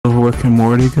Rick and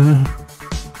Morty guy?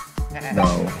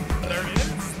 No. There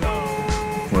is? No.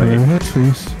 Wait.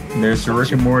 There's a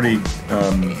Rick and Morty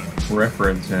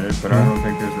reference in it, but I don't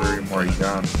think there's a Rick and Morty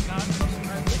gun.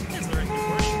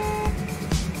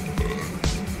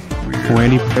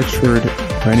 Randy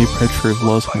Pitchford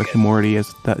loves Rick and Morty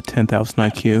as that 10,000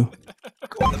 IQ.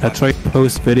 That's why he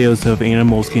posts videos of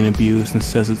animals getting abused and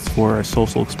says it's for a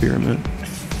social experiment.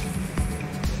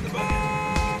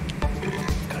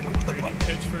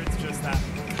 Pitchford's just that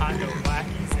kind of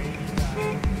wacky, zany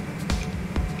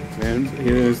guy. Man,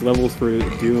 his levels for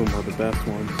Doom are the best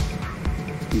ones.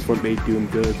 He's what made Doom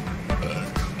good.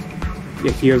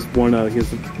 Yeah, he has one of the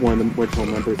original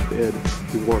members of id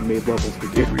who what made levels for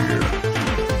Doom.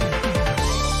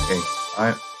 Okay,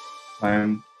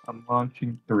 I'm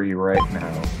launching 3 right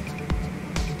now.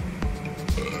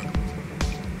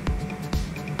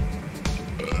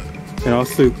 And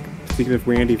also, speaking of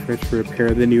Randy Pitchford, a pair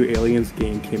of the new Aliens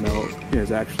game came out and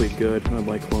is actually good,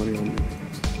 unlike Colonial.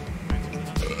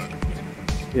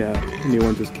 Yeah, the new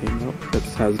one just came out. That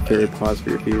has very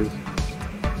positive reviews.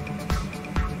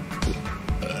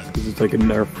 This is like a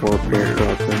Nerf 4 Pro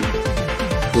Club and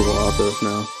there's a lot of those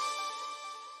now.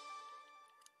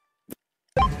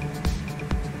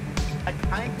 I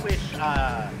kind of wish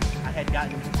I had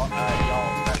gotten y'all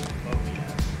Phasmophobia.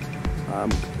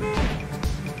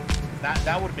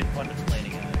 That would have been fun to play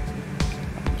together.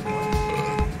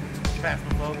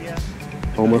 Phasmophobia?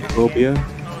 Homophobia?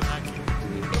 Oh, that game.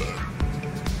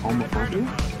 Homophobia?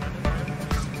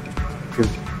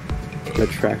 That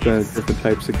track down different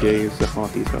types of gays that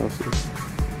haunt these houses.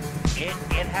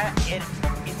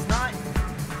 It's not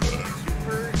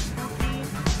super spooky,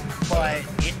 but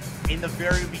in the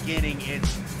very beginning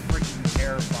it's freaking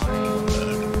terrifying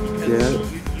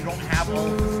because you don't have all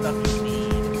of the stuff you need,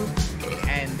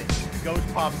 and the ghost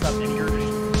pops up and you're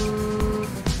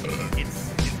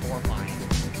just it's horrifying.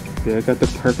 Yeah, I got the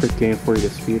perfect game for you to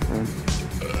speedrun.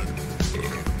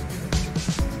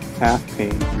 Half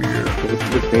Pain.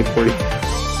 It's made for you.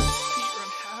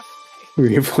 We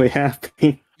can play Half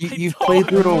Pain. You've played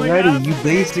through it already. You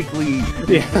basically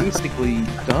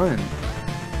done.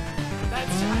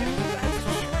 That's true.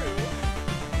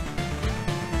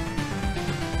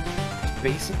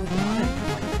 Basically done.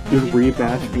 Just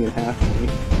rematch me in Half Pain.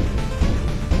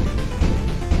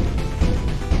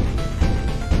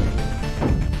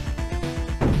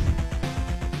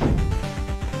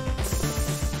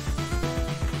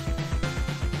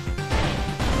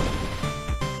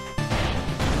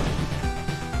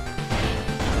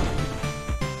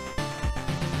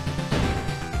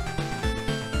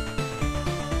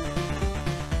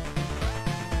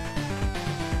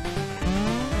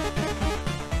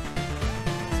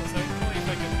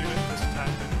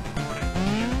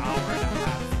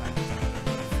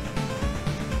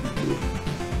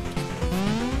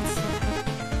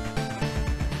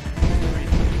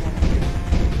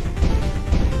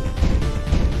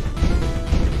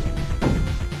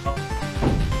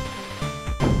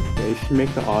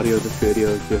 Make the audio of the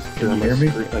video just Jerma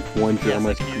screen, like one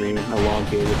Jerma screen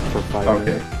elongated for 5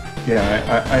 minutes.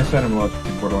 Yeah, I set him up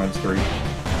in Borderlands 3.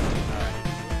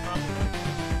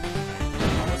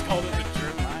 Almost called it the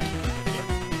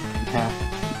Jerma.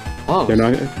 Oh.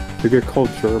 They get called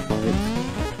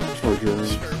Jermites or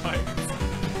Germs.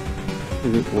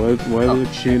 Is it what is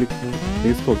it communicated? I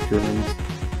think it's called Germs.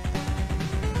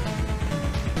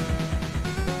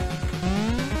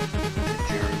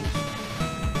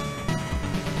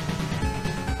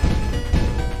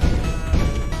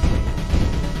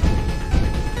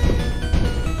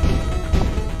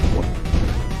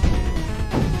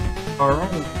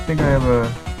 Alright, I think I have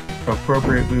a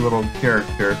appropriately little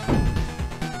character.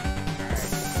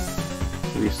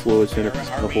 Pretty slow as in it's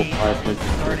level 500.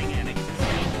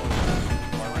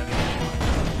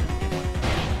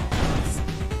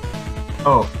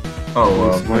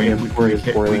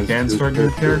 We can start new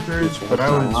characters, but I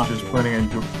was just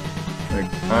planning on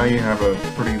I have a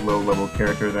pretty low level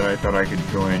character that I thought I could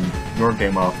join your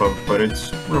game off of, but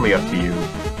it's really up to you.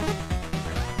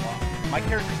 My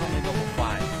character's only level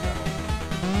 5, so...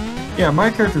 Yeah, my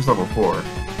character's level 4.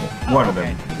 One of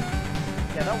them.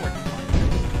 Yeah, that works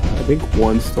fine. I think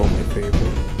 1's still my favorite.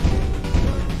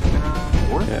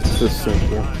 Yeah, it's just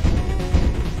simple.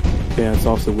 Yeah, it's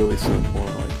also really simple, I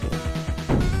like that.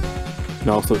 And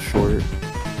also short.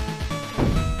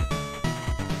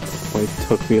 Like, it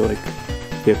took me like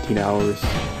 15 hours to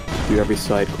do every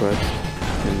side quest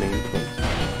and main quest.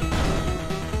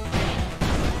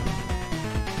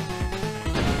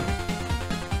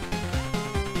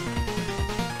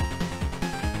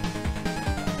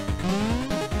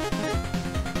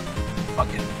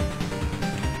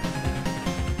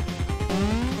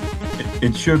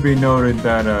 it should be noted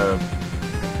that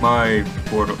I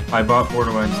bought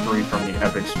Borderlands 3 from the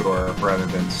Epic Store rather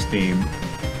than Steam.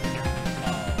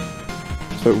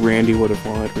 So Randy would have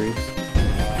wanted, Reese.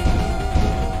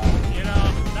 You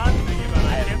know, not thinking about it.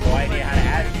 I have no idea how to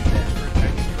add you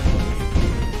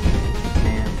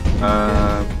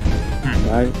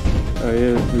I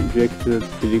rejected.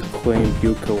 Did you claim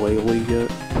ukulele yet?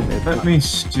 Let me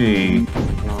see.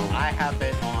 I have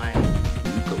it on.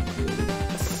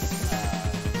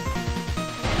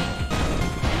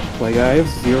 Like, I have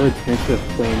zero intention of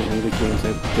playing any of the games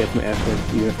I get from Epic,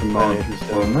 even from my interest.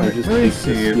 Well, I just let me think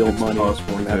see to if steal it's money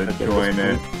possible from to Epic. join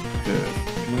it.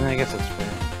 I guess that's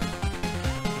fair.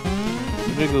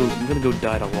 I'm gonna go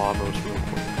die to Lavos real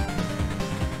quick.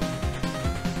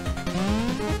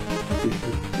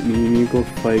 You need to go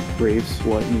fight Brave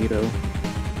Slut Nito.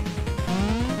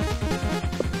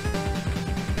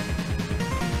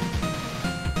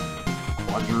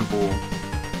 Quadruple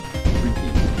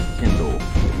freaking Kindle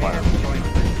fire.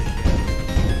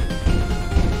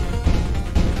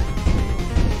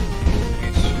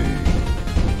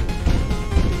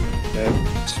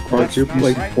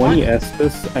 Like 20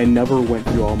 Estus, I never went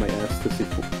through all my Estus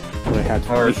when I had to.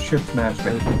 Our shift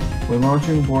matchmaking. We're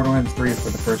launching Borderlands 3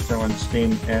 for the first time on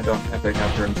Steam and on Epic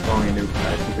after installing a new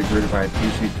patch. Will be greeted by a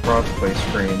PC crossplay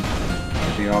screen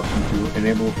with the option to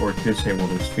enable or disable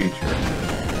this feature.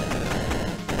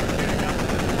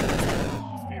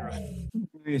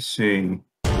 Let me see.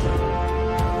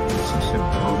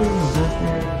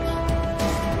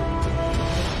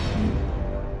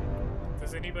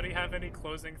 Does anybody have any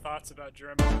closing thoughts about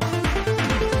Jerma?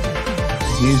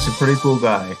 He's a pretty cool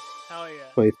guy. Hell yeah.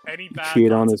 Like, Any bad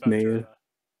cheat on thoughts his about maid.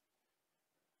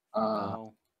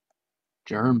 Jerma?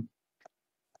 Germ.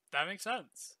 That makes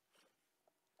sense.